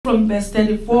from verse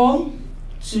 34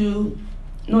 to,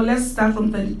 no, let's start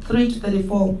from 33 to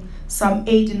 34. Psalm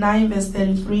 89, verse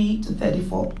 33 to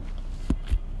 34.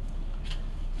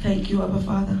 Thank you, Abba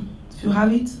Father. If you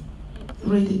have it,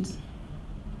 read it.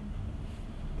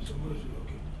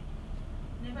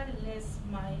 Nevertheless,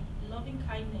 my loving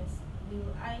kindness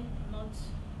will I not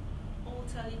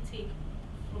utterly take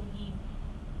from him,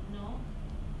 nor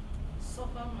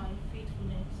suffer my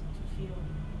faithfulness to fail.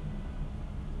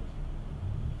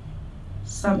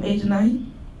 Psalm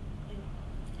 89,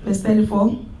 verse 34.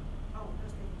 Oh,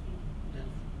 that's 33.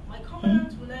 My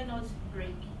covenant will I not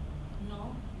break,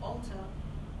 nor alter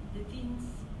the things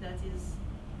that is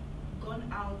gone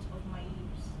out of my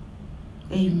lips.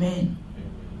 Amen.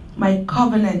 My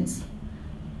covenant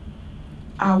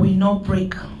I will not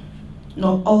break,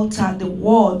 nor alter the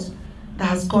word that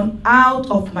has gone out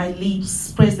of my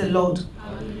lips. Praise the Lord.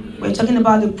 Hallelujah. We're talking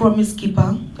about the promise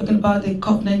keeper, talking about the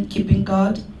covenant keeping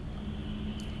God.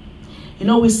 You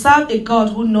know, we serve a God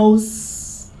who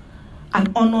knows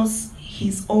and honors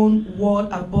his own word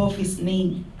above his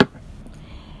name.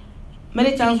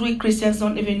 Many times we Christians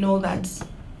don't even know that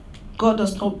God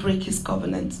does not break his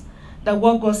covenant. That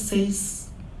what God says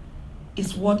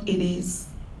is what it is.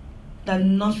 That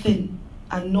nothing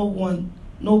and no one,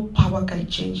 no power can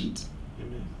change it.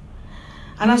 Amen.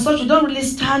 And as such, we don't really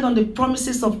stand on the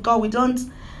promises of God. We don't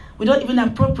even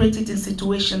appropriate it in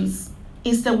situations.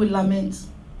 Instead, we lament.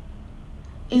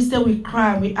 Instead, we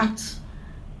cry. We act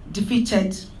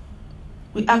defeated.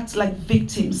 We act like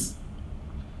victims.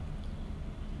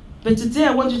 But today,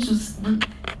 I want you to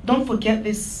don't forget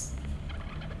this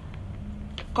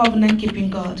covenant-keeping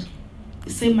God. He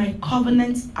said, my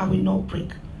covenant I will not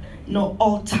break, nor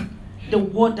alter the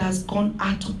word that has gone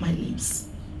out of my lips.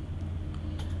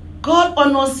 God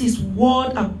honors his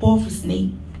word above his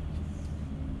name.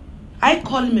 I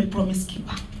call him a promise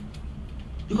keeper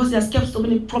because he has kept so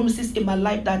many promises in my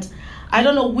life that I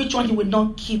don't know which one he will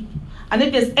not keep. And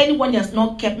if there's anyone he has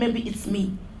not kept, maybe it's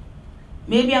me.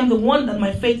 Maybe I'm the one that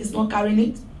my faith is not carrying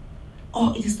it,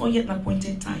 or it is not yet an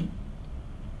appointed time.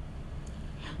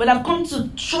 But I've come to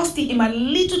trust him in my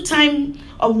little time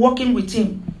of walking with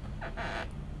him.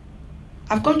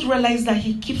 I've come to realize that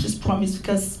he keeps his promise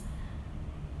because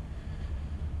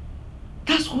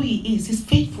that's who he is. He's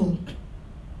faithful.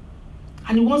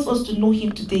 And he wants us to know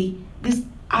him today. This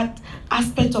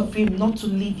aspect of him not to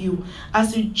leave you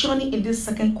as you journey in this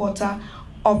second quarter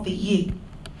of the year.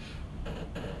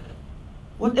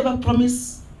 Whatever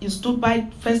promise you stood by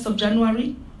 1st of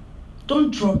January,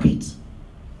 don't drop it.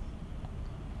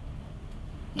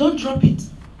 Don't drop it.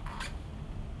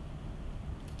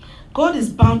 God is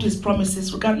bound to his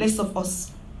promises regardless of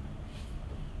us.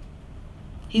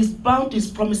 He's bound to his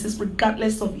promises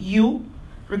regardless of you,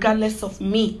 regardless of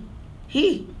me.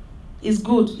 He is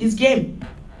good. He's game.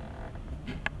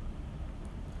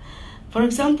 For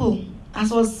example,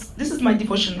 this is my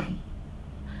devotional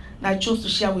that I chose to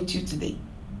share with you today.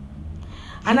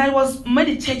 And I was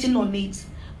meditating on it.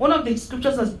 One of the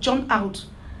scriptures that jumped out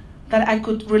that I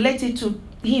could relate it to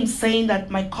him saying that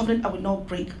my covenant I will not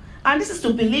break. And this is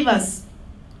to believers.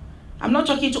 I'm not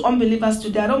talking to unbelievers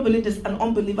today. I don't believe there's an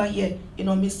unbeliever here in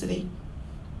our midst today.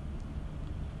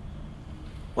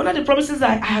 One of the promises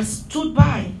that I have stood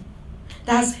by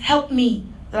that has helped me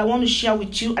that I want to share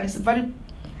with you, and it's a very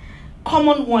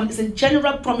common one, it's a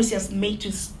general promise he has made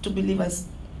to believers.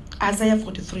 Isaiah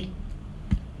 43,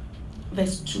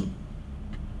 verse 2.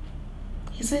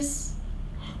 He says,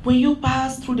 when you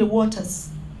pass through the waters,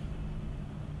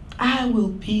 I will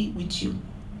be with you.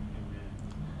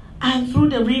 And through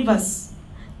the rivers,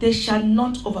 they shall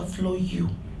not overflow you.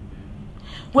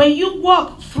 When you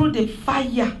walk through the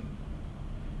fire,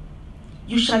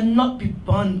 you shall not be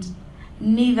burned,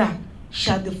 neither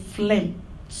shall the flame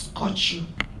scorch you.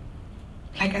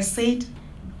 Like I said,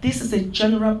 this is a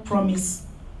general promise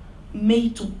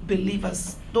made to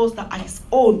believers, those that are his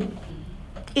own.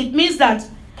 It means that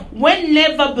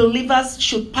whenever believers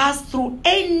should pass through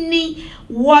any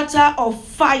water or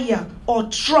fire or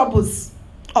troubles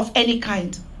of any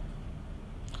kind,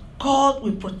 God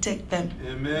will protect them.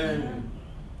 Amen.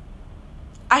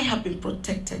 I have been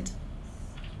protected.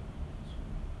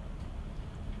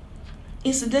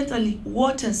 Incidentally,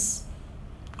 waters,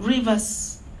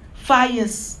 rivers,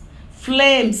 fires,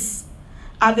 flames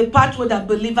are the pathway that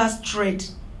believers tread.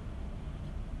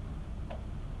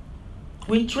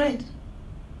 We tread.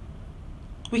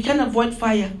 We can't avoid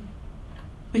fire.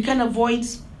 We can't avoid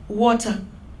water.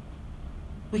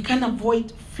 We can't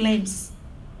avoid flames.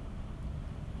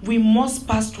 We must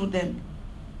pass through them.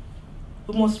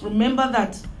 We must remember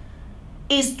that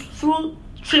it's through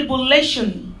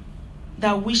tribulation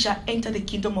that we shall enter the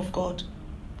kingdom of God.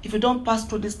 If you don't pass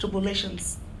through these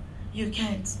tribulations, you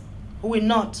can't. We will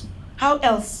not. How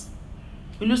else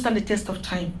will you stand the test of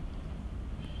time?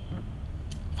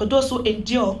 For those who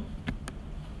endure,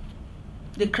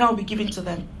 the crown will be given to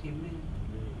them. Amen.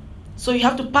 So you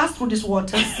have to pass through these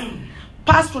waters,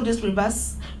 pass through these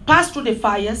rivers, pass through the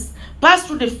fires, pass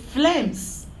through the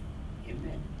flames.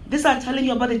 Amen. These are telling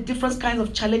you about the different kinds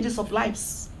of challenges of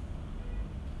lives.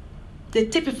 They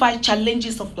typify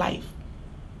challenges of life.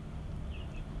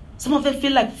 Some of them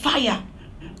feel like fire.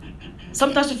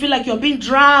 Sometimes you feel like you're being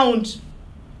drowned.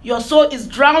 Your soul is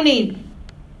drowning.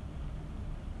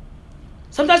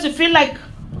 Sometimes you feel like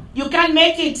you can't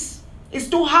make it. It's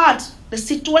too hard. The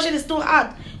situation is too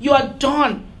hard. You are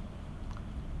done.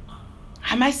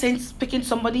 Am I speaking to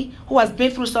somebody who has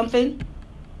been through something?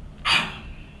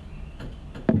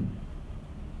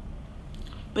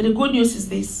 But the good news is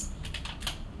this.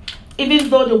 Even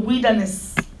though the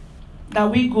wilderness that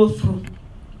we go through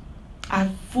are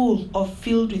full or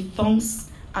filled with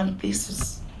thorns and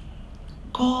thistles,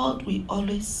 God will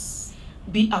always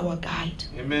be our guide.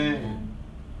 Amen.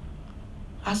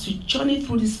 As we journey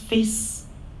through this phase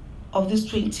of this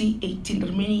 2018, the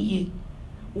remaining year,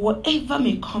 whatever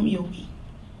may come your way,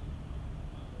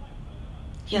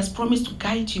 He has promised to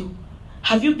guide you.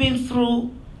 Have you been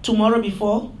through tomorrow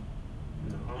before?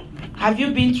 No. Have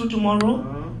you been through tomorrow?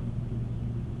 No.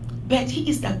 But He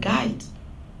is the guide.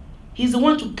 He's the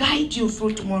one to guide you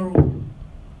through tomorrow.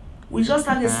 We just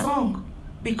had a song,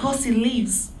 because He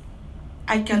lives,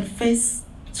 I can face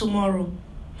tomorrow.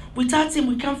 Without Him,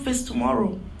 we can't face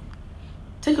tomorrow.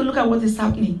 Take a look at what is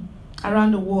happening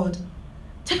around the world.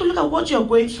 Take a look at what you're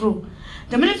going through.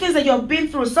 The many things that you've been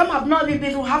through, some have not even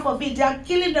been through half of it. They are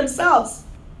killing themselves.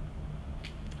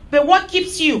 But what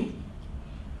keeps you?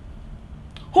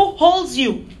 Who holds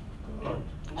you? God.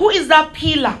 Who is that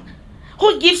pillar?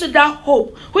 Who gives you that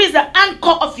hope? Who is the anchor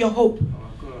of your hope?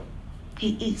 Our God.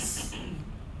 He is.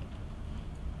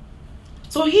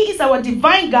 So He is our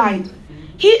divine guide.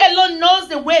 He alone knows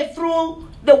the way through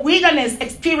the wilderness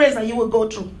experience that you will go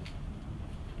through.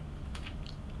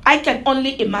 I can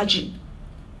only imagine.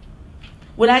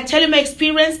 When I tell you my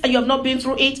experience and you have not been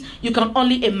through it, you can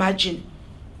only imagine.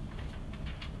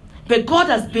 But God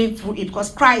has been through it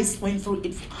because Christ went through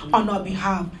it on our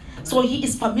behalf. So He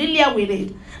is familiar with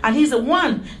it. And He's the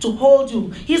one to hold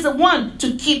you. He's the one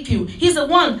to keep you. He's the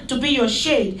one to be your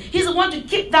shade. He's the one to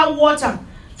keep that water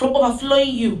from overflowing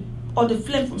you or the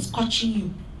flame from scorching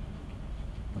you.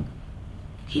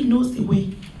 He knows the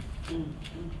way.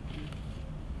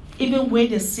 Even where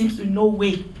there seems to be no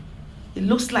way. It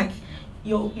looks like a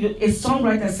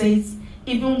songwriter says,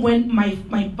 even when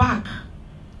my back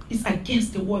is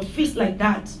against the wall, it feels like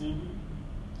that.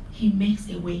 He makes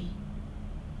a way.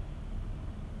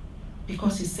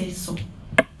 Because He says so.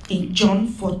 In John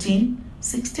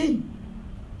 14:16,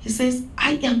 He says,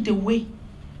 I am the way.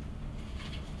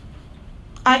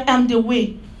 I am the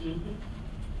way.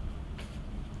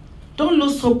 Don't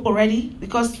lose hope already,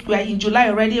 because we are in July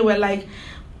already. We're like,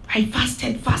 I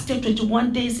fasted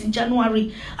 21 days in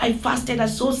January. I fasted, I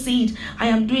sowed seed. I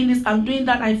am doing this, I'm doing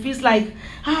that. I feel like,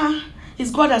 is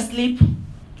God asleep?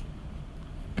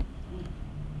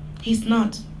 He's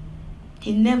not.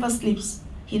 He never sleeps.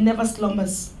 He never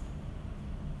slumbers.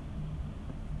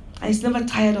 And He's never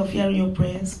tired of hearing your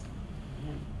prayers.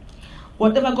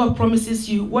 Whatever God promises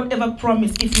you, whatever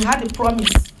promise, if you had a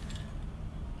promise,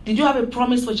 did you have a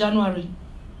promise for January,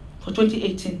 for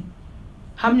 2018?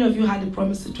 How many of you had a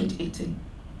promise for 2018?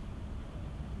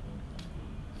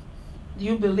 Do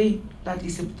you believe that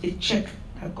it's a check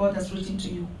that God has written to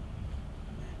you?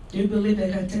 Do you believe that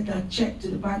you can take that check to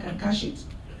the bank and cash it?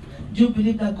 Do you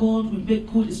believe that God will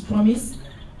make good His promise?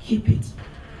 Keep it.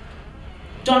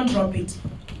 Don't drop it.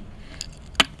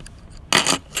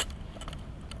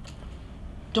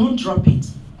 Don't drop it.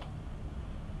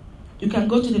 You can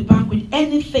go to the bank with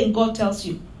anything God tells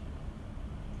you.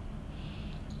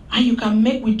 And you can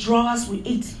make withdrawals with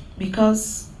it,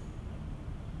 because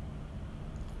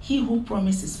He who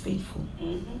promises is faithful.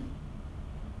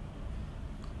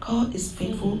 God is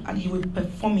faithful and He will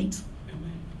perform it.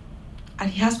 And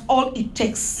He has all it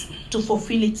takes to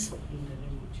fulfill it.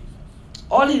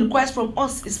 All He requires from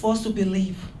us is for us to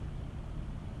believe.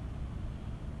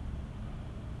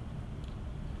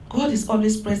 God is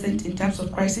always present in times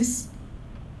of crisis.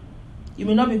 You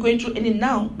may not be going through any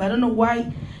now, but I don't know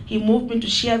why He moved me to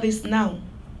share this now.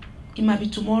 It might be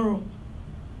tomorrow.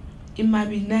 It might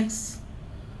be next.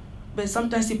 But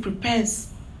sometimes He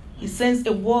prepares. He sends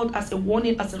a word as a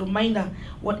warning, as a reminder.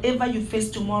 Whatever you face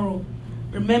tomorrow,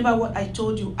 remember what I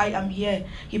told you. I am here.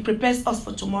 He prepares us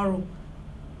for tomorrow.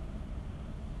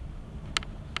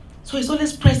 So he's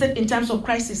always present in times of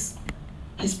crisis.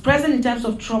 He's present in times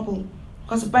of trouble.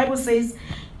 Because the Bible says,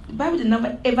 the Bible did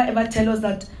never ever tell us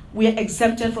that we are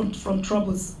exempted from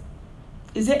troubles.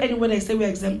 Is there anywhere they say we are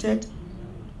exempted?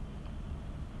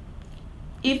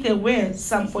 If there were,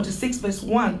 Psalm 46 verse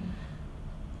 1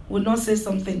 would not say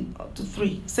something up to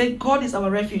 3. Say, God is our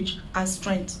refuge and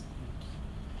strength.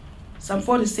 Psalm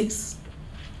 46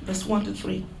 verse 1 to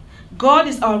 3. God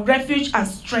is our refuge and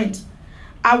strength,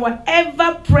 our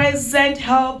ever-present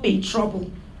help in trouble.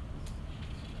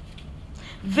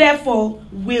 Therefore,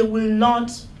 we will not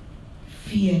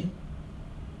fear.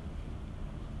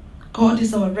 God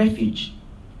is our refuge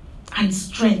and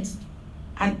strength,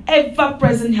 an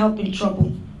ever-present help in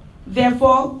trouble.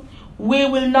 Therefore, we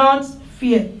will not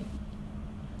fear.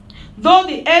 Though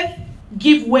the earth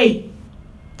give way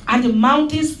and the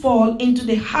mountains fall into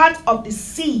the heart of the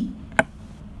sea,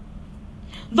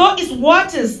 though its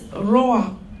waters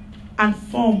roar and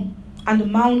foam and the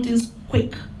mountains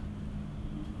quake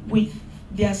with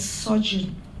their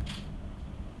surging.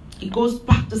 It goes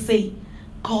back to say,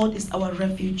 God is our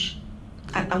refuge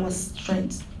and our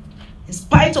strength. In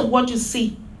spite of what you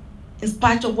see, in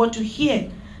spite of what you hear,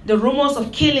 the rumors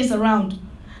of killings around,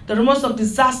 the rumors of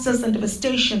disasters and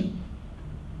devastation,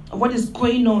 of what is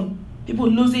going on, people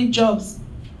losing jobs,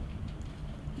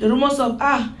 the rumors of,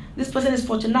 this person is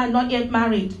 49, not yet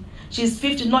married. She is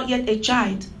 50, not yet a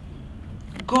child.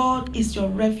 God is your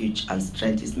refuge and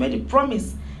strength. He's made a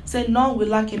promise. Say, none will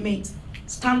lack a mate.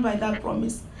 Stand by that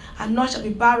promise. And none shall be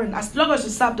barren. As long as you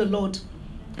serve the Lord.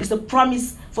 It's a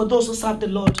promise for those who serve the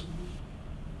Lord.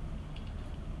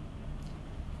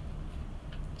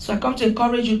 So I come to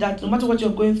encourage you that no matter what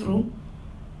you're going through,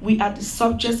 we are the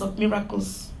subjects of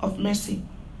miracles of mercy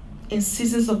in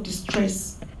seasons of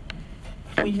distress.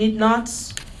 We need not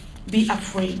be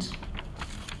afraid.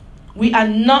 We are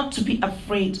not to be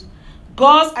afraid.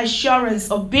 God's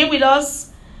assurance of being with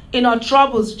us in our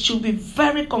troubles should be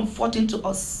very comforting to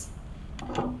us.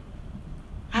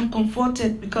 I'm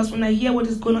comforted because when I hear what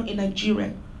is going on in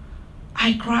Nigeria,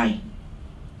 I cry.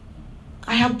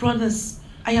 I have brothers,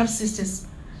 I have sisters,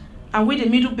 and we're the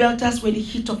middle belters, we're in the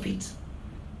heat of it.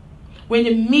 We're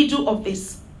in the middle of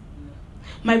this.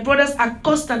 My brothers are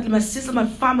constantly, my sister, my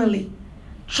family,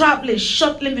 traveling,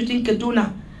 shuttling between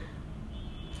Kaduna,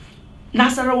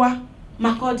 Nasarawa,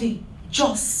 Makurdi,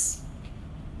 Jos.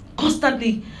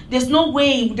 Constantly. There's no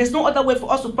other way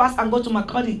for us to pass and go to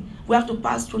Makurdi. We have to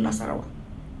pass through Nasarawa.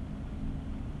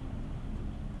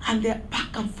 And they're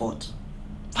back and forth.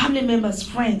 Family members,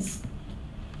 friends.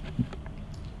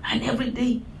 And every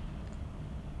day,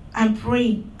 I'm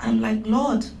praying. I'm like,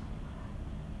 Lord.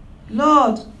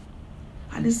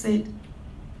 And he said,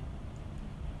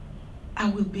 I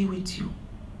will be with you.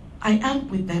 I am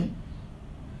with them.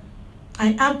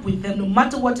 I am with them. No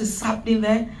matter what is happening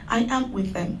there, I am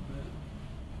with them.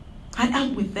 I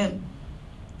am with them.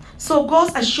 So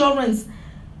God's assurance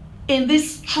in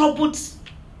these troubled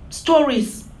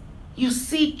stories, you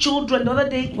see children. The other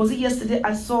day, was it yesterday,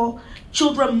 I saw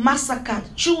children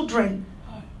massacred. Children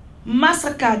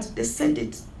massacred. They sent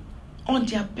it on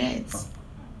their beds.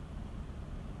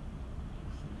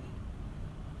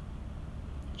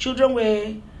 Children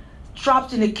were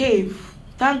trapped in a cave.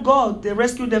 Thank God they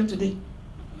rescued them today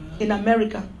in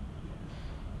America.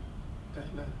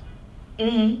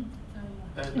 Mm-hmm.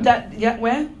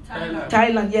 Where?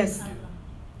 Thailand, yes.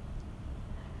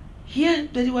 Here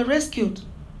they were rescued.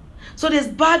 So there's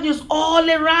bad news all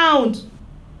around.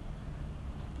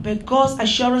 But God's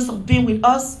assurance of being with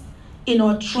us in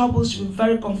our troubles should be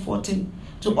very comforting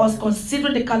to us,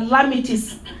 considering the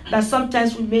calamities that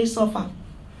sometimes we may suffer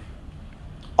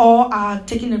or are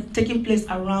taking place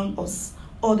around us,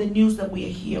 or the news that we are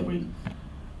hearing.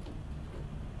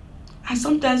 And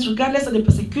sometimes, regardless of the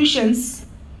persecutions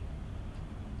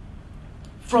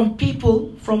from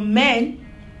people, from men,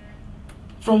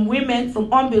 from women,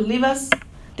 from unbelievers,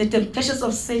 the temptations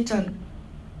of Satan,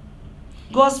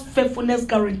 God's faithfulness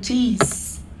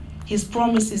guarantees his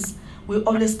promises will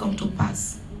always come to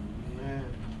pass. Amen.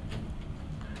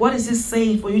 What is he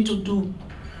saying for you to do?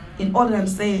 In all that I'm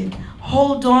saying,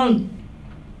 hold on.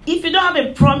 If you don't have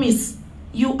a promise,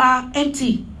 you are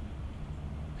empty.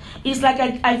 It's like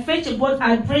I fetch a bottle,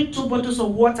 I bring 2 bottles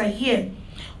of water here.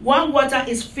 One water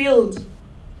is filled.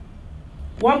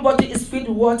 One bottle is filled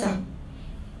with water.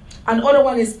 And the other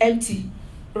one is empty.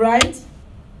 Right?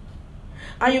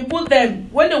 And you put them.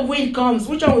 When the wind comes,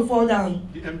 which one will fall down?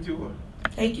 The empty one.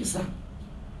 Thank you, sir.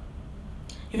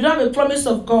 If you don't have a promise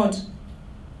of God,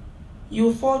 you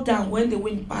will fall down when the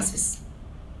wind passes.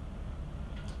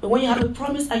 But when you have a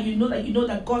promise and you know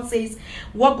that God says,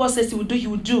 what God says he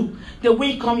will do, the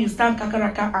wind comes, you stand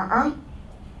kakaraka,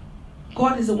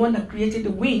 God is the one that created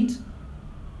the wind.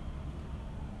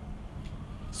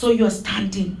 So you are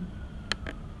standing.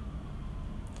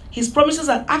 His promises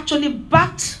are actually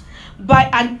backed by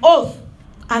an oath,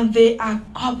 and they are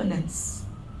covenants.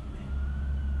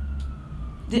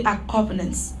 They are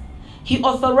covenants. He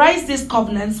authorized these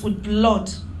covenants with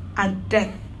blood and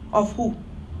death of who?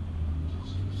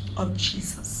 Of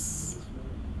Jesus,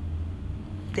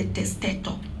 the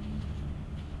testator.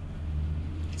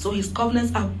 So his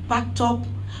covenants are backed up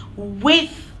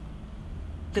with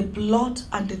the blood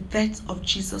and the death of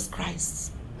Jesus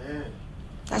Christ. Amen.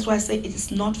 That's why I say it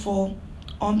is not for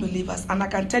unbelievers. And I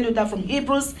can tell you that from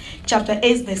Hebrews chapter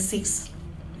 8 verse 6.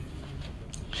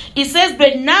 It says,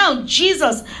 but now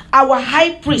Jesus, our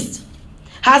high priest,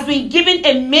 has been given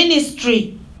a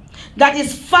ministry that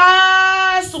is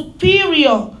far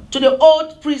superior to the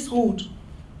old priesthood.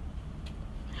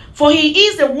 For he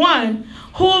is the one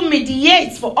who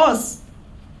mediates for us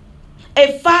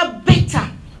a far better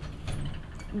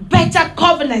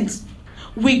covenant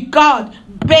with God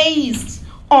based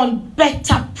on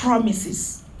better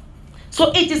promises.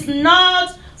 So it is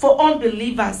not for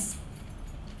unbelievers.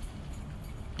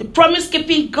 The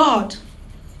promise-keeping God,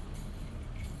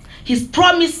 his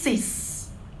promises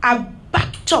are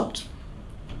backed up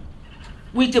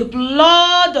with the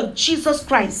blood of Jesus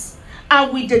Christ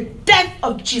and with the death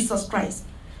of Jesus Christ.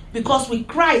 Because with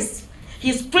Christ,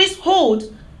 his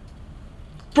priesthood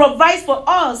provides for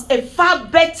us a far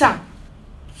better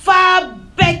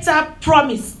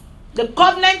promise. The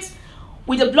covenant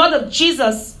with the blood of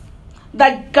Jesus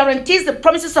that guarantees the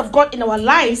promises of God in our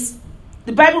lives.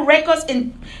 The Bible records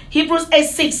in Hebrews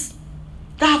 8:6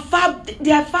 they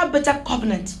are far better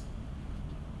covenant.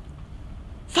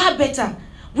 Far better.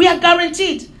 We are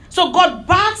guaranteed. So God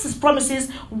backs his promises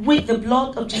with the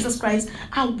blood of Jesus Christ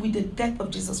and with the death of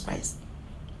Jesus Christ.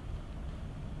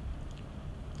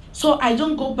 So I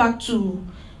don't go back to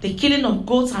the killing of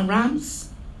goats and rams.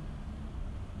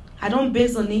 I don't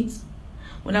base on it.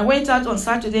 When I went out on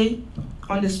Saturday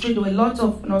on the street, there were a lot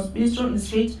of ministers on the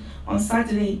street on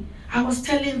Saturday. I was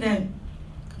telling them,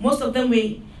 most of them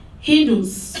were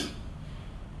Hindus.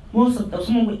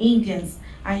 Some were Indians.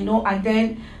 I know. And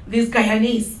then these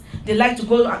Guyanese, they like to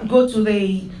go to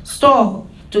the store,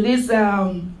 to this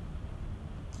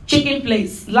chicken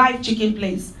place, live chicken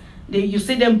place. You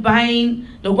see them buying,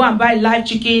 they'll go and buy live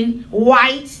chicken,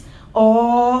 white,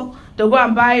 or they'll go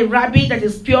and buy rabbit that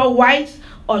is pure white,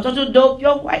 or turtle dove,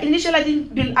 pure white. Initially, I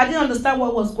didn't understand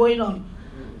what was going on.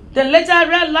 Then later I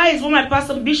realized when my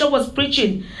pastor bishop was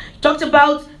preaching, talked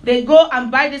about they go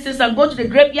and buy these things and go to the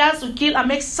graveyards to kill and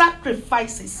make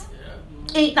sacrifices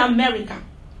in America.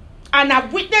 And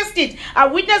I've witnessed it. I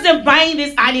witnessed them buying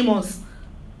these animals.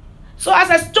 So as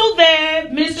I stood there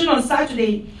ministering on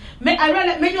Saturday, I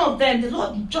realized many of them, the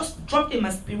Lord just dropped in my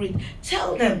spirit.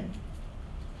 Tell them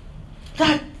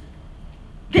that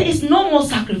there is no more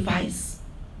sacrifice.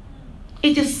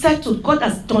 It is settled. God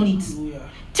has done it. Hallelujah.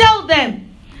 Tell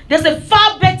them there's a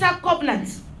far better covenant.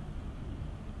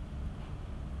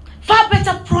 Far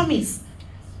better promise.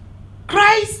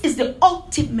 Christ is the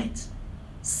ultimate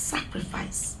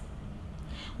sacrifice.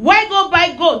 Why go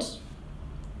buy goat?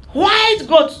 White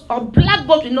goat or black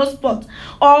goat with no spot,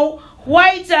 or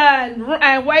white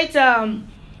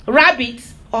rabbit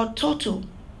or turtle?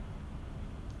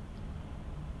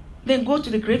 Then go to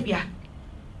the graveyard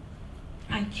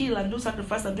and kill and do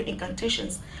sacrifice and do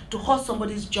incantations to hurt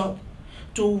somebody's job,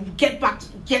 to get back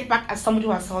at somebody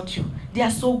who has hurt you. They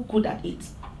are so good at it.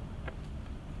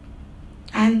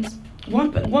 And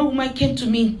one woman came to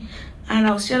me, and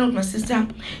I was sharing with my sister.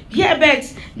 Yeah,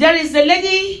 but there is a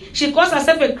lady, she calls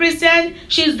herself a Christian.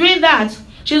 She's doing that.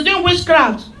 She's doing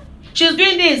witchcraft. She's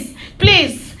doing this.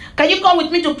 Please, can you come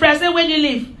with me to pray? I said, where do you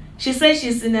live? She said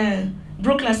she's in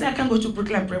Brooklyn. I said, I can't go to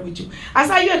Brooklyn and pray with you. I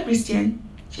said, are you a Christian?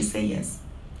 She said, yes.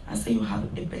 I said, you have a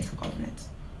better covenant.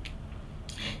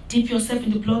 Dip yourself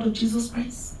in the blood of Jesus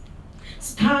Christ.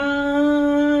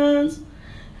 Stand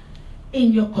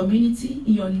in your community,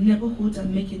 in your neighborhood,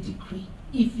 and make a decree.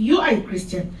 If you are a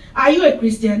Christian, are you a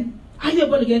Christian? Are you a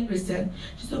born-again Christian?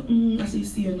 She said, I said, you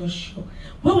see, you're not sure.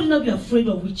 Why would you not be afraid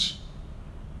of witch?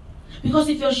 Because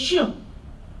if you're sure,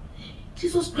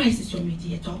 Jesus Christ is your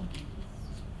mediator.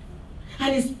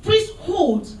 And his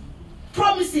priesthood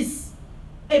promises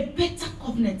a better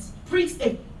covenant, brings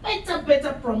a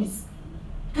better promise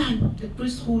than the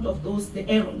priesthood of the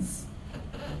Aarons.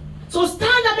 So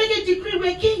stand and make a decree,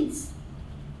 we're kings.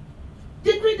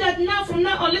 Decree that from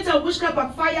now on, let our witchcraft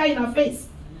backfire in our face.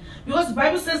 Because the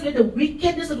Bible says, let the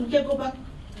wickedness of the wicked go back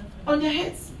on their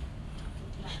heads.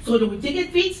 So they will take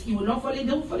it feet, you will not fall in,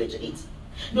 they will fall into it.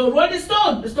 They'll roll the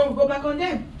stone will go back on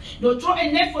them. They'll throw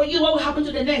a net for you, what will happen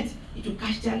to the net? It will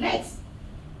catch their legs.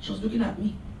 She was looking at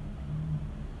me.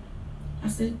 I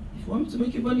said, if you want me to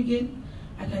make you born again,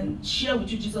 I can share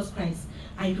with you Jesus Christ.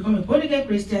 And you become a born again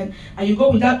Christian, and you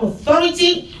go with that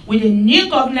authority, with a new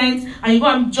covenant, and you go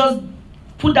and just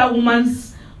put that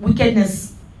woman's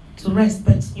wickedness to rest.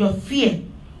 But your fear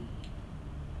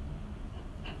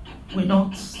will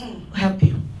not help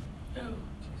you.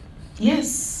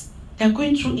 Yes, they're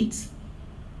going through it.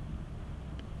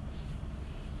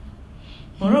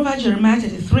 Moreover, Jeremiah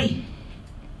 33.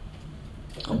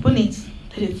 Open it.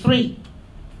 33.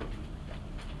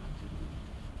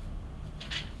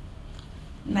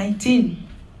 19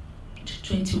 to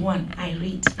 21. I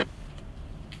read.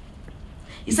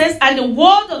 It says, and the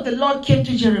word of the Lord came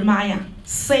to Jeremiah,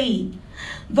 saying,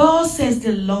 thus says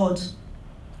the Lord,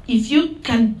 if you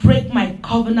can break my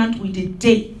covenant with the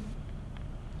day,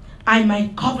 and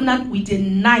my covenant with the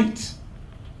night,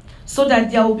 so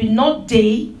that there will be no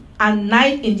day and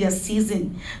night in their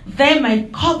season, then my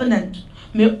covenant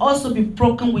may also be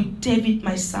broken with David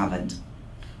my servant,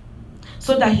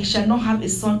 so that he shall not have a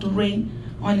son to reign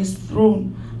on his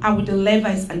throne, and with the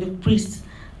Levites and the priests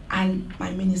and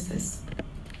my ministers.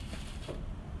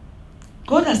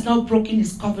 God has not broken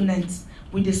his covenant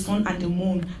with the sun and the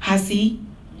moon, has he?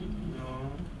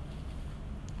 No.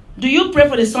 Do you pray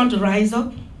for the sun to rise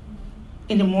up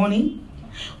in the morning?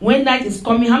 When night is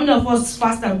coming, how many of us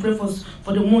fast and pray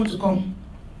for the moon to come?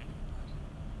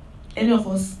 Any of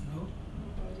us? No.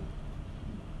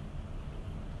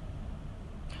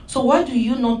 So why do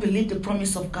you not believe the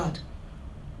promise of God?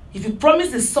 If you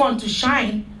promise the sun to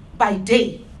shine by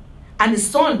day, and the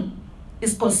sun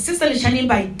is consistently shining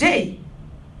by day,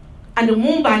 and the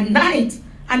moon by night,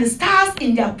 and the stars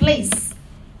in their place,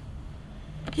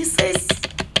 he says,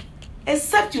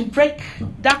 except you break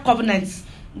that covenant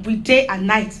with day and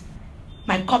night,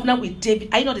 my covenant with David,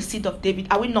 are you not the seed of David?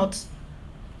 Are we not?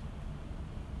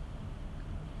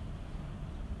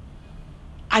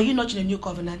 Are you not in a new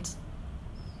covenant?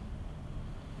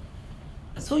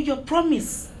 So your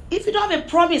promise, if you don't have a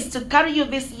promise to carry you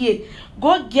this year,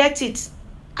 go get it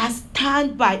and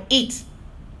stand by it.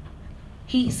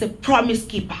 He is a promise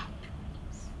keeper.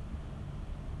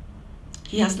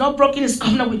 He has not broken his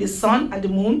covenant with the sun and the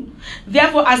moon.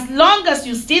 Therefore, as long as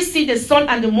you still see the sun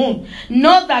and the moon,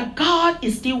 know that God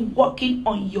is still working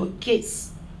on your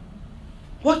case.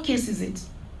 What case is it?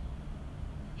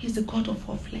 He's the God of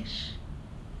all flesh.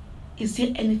 Is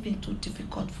there anything too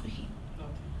difficult for him?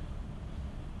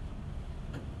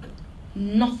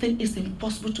 Nothing is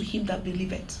impossible to him that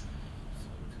believeth.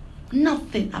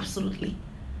 Nothing, absolutely.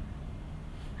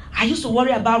 I used to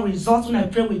worry about results when I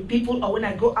pray with people, or when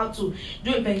I go out to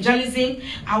do evangelism.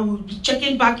 I will be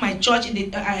checking back my church in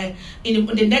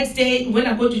the next day. When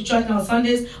I go to church on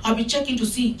Sundays, I'll be checking to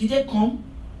see, did they come?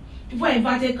 People I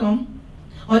invited come?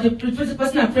 Or the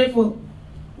person I prayed for.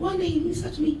 One day he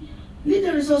said to me, leave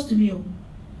the results to me. Oh.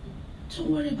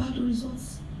 Don't worry about the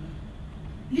results.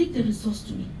 Leave the results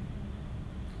to me.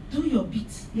 Do your bit.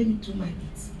 Let me do my bit.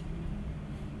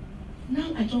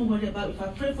 Now I don't worry about it. If I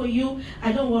pray for you,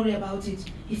 I don't worry about it.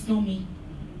 It's not me.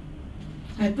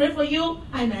 I pray for you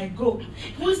and I go.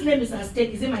 Whose name is at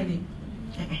stake? Is it my name?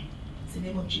 It's the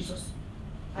name of Jesus.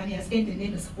 And he has gained the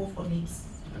name that's above all names.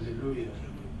 Hallelujah.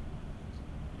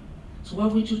 So why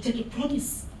would you take a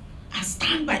promise and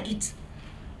stand by it?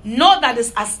 Know that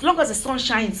as long as the sun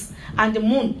shines and the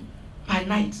moon by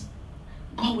night,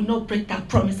 God will not break that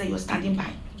promise that you're standing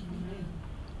by.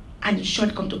 And it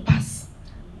should come to pass.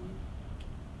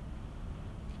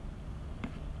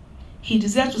 He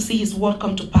desires to see his word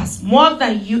come to pass more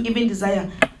than you even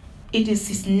desire. It is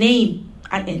his name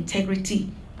and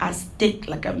integrity at stake,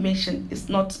 like I mentioned. It's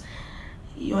not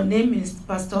your name is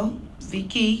Pastor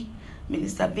Vicky,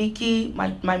 Minister Vicky,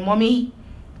 my mommy,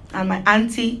 and my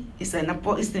auntie is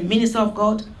the minister of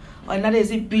God, or another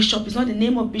is a bishop. It's not the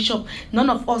name of bishop. None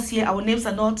of us here, our names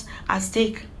are not at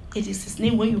stake. It is his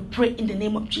name. When you pray in the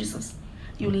name of Jesus,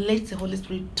 you let the Holy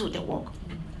Spirit do the work.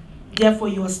 Therefore,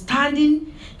 you are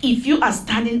standing, if you are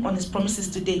standing on his promises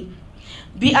today,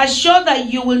 be assured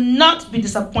that you will not be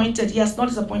disappointed. He has not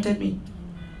disappointed me.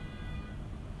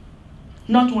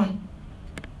 Not one.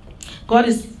 God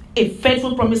is a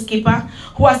faithful promise keeper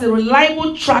who has a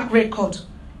reliable track record.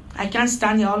 I can't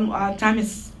stand here, our time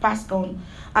is past gone,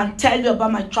 and tell you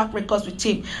about my track records with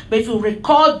him. But if you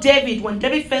recall David, when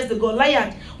David faced the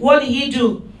Goliath, what did he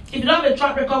do? If you don't have a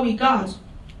track record with God,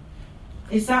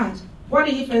 it's sad. What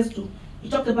did he first do? He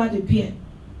talked about the bear.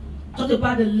 He talked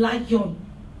about the lion.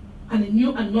 And a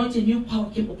new anointing, new power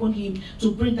came upon him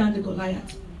to bring down the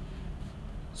Goliath.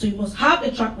 So you must have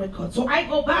a track record. So I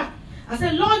go back I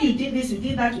said, Lord, you did this, you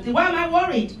did that, you did. Why am I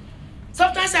worried?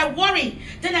 Sometimes I worry.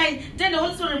 Then the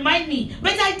Holy Spirit remind me,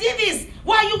 but I did this.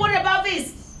 Why are you worried about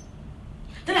this?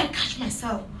 Then I catch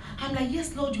myself. I'm like,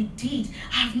 yes, Lord, you did.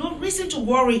 I have no reason to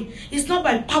worry. It's not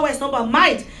by power, it's not by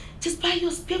might. Just by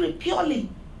your spirit purely.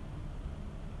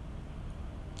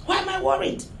 Why am I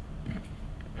worried?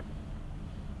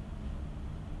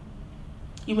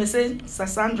 You may say,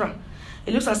 Sandra,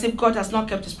 it looks as if God has not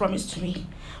kept his promise to me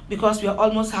because we are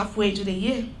almost halfway to the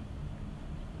year.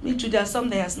 Me too, there are some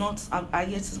that has not are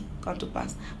yet to come to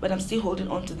pass, but I'm still holding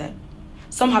on to them.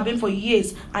 Some have been for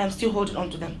years, I am still holding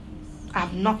on to them. I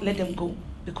have not let them go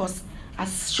because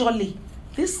as surely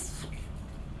this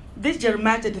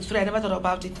Jeremiah 33, I never thought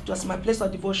about it. It was my place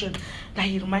of devotion that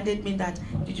he reminded me that,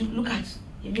 did you look at,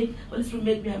 Holy Spirit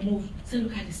made me move. Say,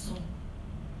 look at the sun.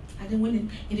 And then when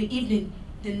in the evening,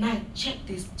 the night, check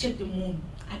the moon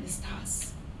and the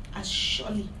stars. As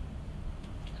surely,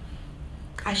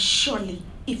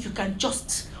 if you can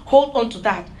just hold on to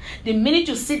that, the minute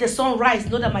you see the sun rise,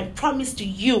 know that my promise to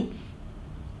you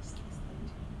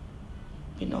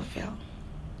will not fail.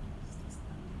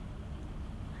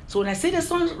 So when I see the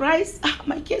sun rise,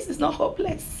 my case is not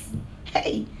hopeless.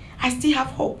 Hey, I still have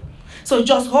hope. So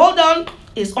just hold on.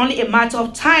 It's only a matter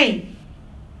of time.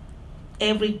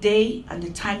 Every day and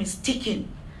the time is ticking.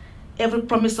 Every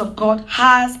promise of God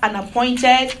has an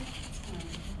appointed.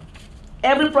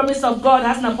 Every promise of God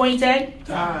has an appointed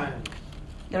time.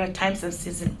 There are times and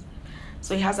seasons.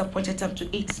 So he has appointed time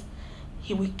to it.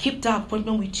 He will keep that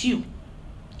appointment with you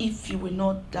if you will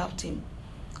not doubt him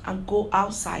and go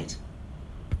outside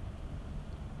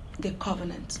the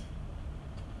covenant.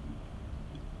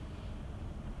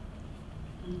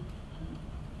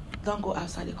 Don't go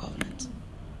outside the covenant.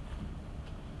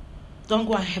 Don't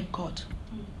go and help God.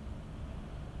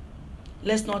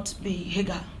 Let's not be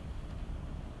Hagar.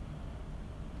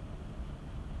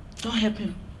 Don't help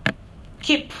him.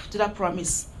 Keep to that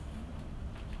promise.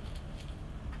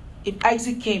 If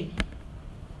Isaac came,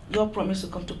 your promise will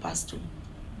come to pass too.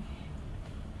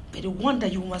 But the one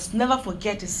that you must never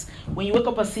forget is when you wake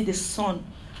up and see the sun,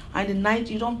 and the night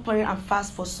you don't pray and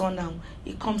fast for sun now.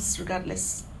 It comes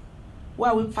regardless. Why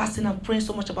are we fasting and praying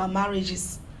so much about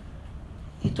marriages?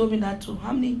 He told me that too.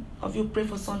 How many of you pray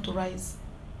for sun to rise?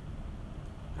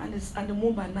 And the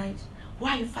moon by night.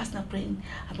 Why are you fasting and praying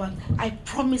about, I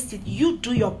promised it, you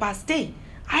do your part. Stay.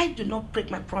 I do not break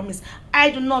my promise. I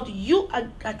do not. You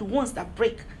are the ones that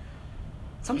break.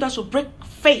 Sometimes we break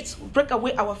faith. We break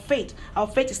away our faith. Our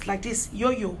faith is like this,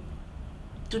 yo-yo.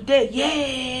 Today,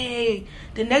 yay.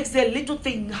 The next day, little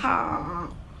thing, God,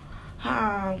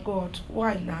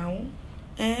 why now?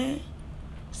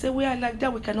 Say we are like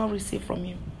that, we cannot receive from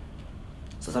you.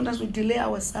 So sometimes we delay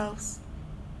ourselves.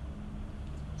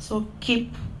 So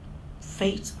keep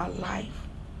faith alive.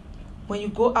 When you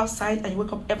go outside and you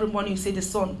wake up every morning, you see the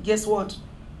sun. Guess what?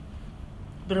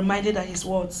 Be reminded that his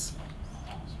words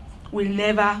will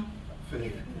never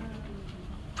fail.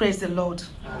 Praise the Lord.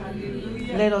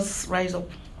 Hallelujah. Let us rise up.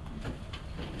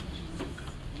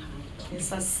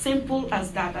 It's as simple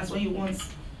as that. That's what he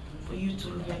wants for you to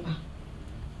remember.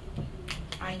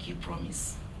 I keep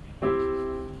promise.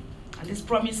 And this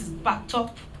promise is backed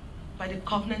up by the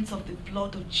covenant of the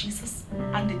blood of Jesus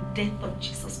and the death of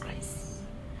Jesus Christ.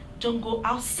 Don't go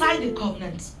outside the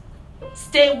covenant.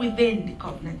 Stay within the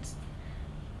covenant.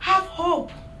 Have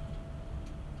hope.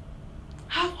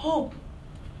 Have hope.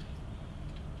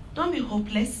 Don't be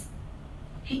hopeless.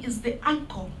 He is the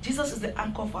anchor. Jesus is the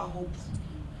anchor of our hope.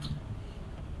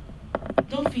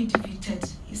 Don't feel defeated.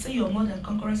 He said you're more than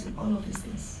conquerors in all of these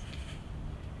things.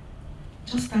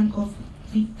 Just thank God.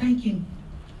 Thank him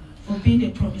for being a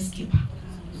promise keeper.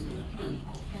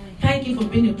 Thank you for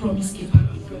being a promise keeper.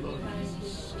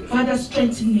 Father,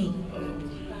 strengthen me.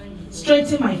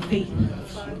 Strengthen my faith.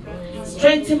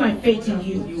 Strengthen my faith in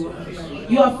you.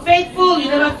 You are faithful, you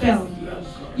never fail.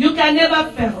 You can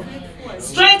never fail.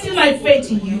 Strengthen my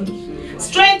faith in you.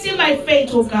 Strengthen my faith,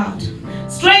 oh God.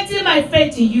 Strengthen my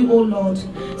faith in you, oh Lord.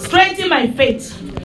 Strengthen my faith.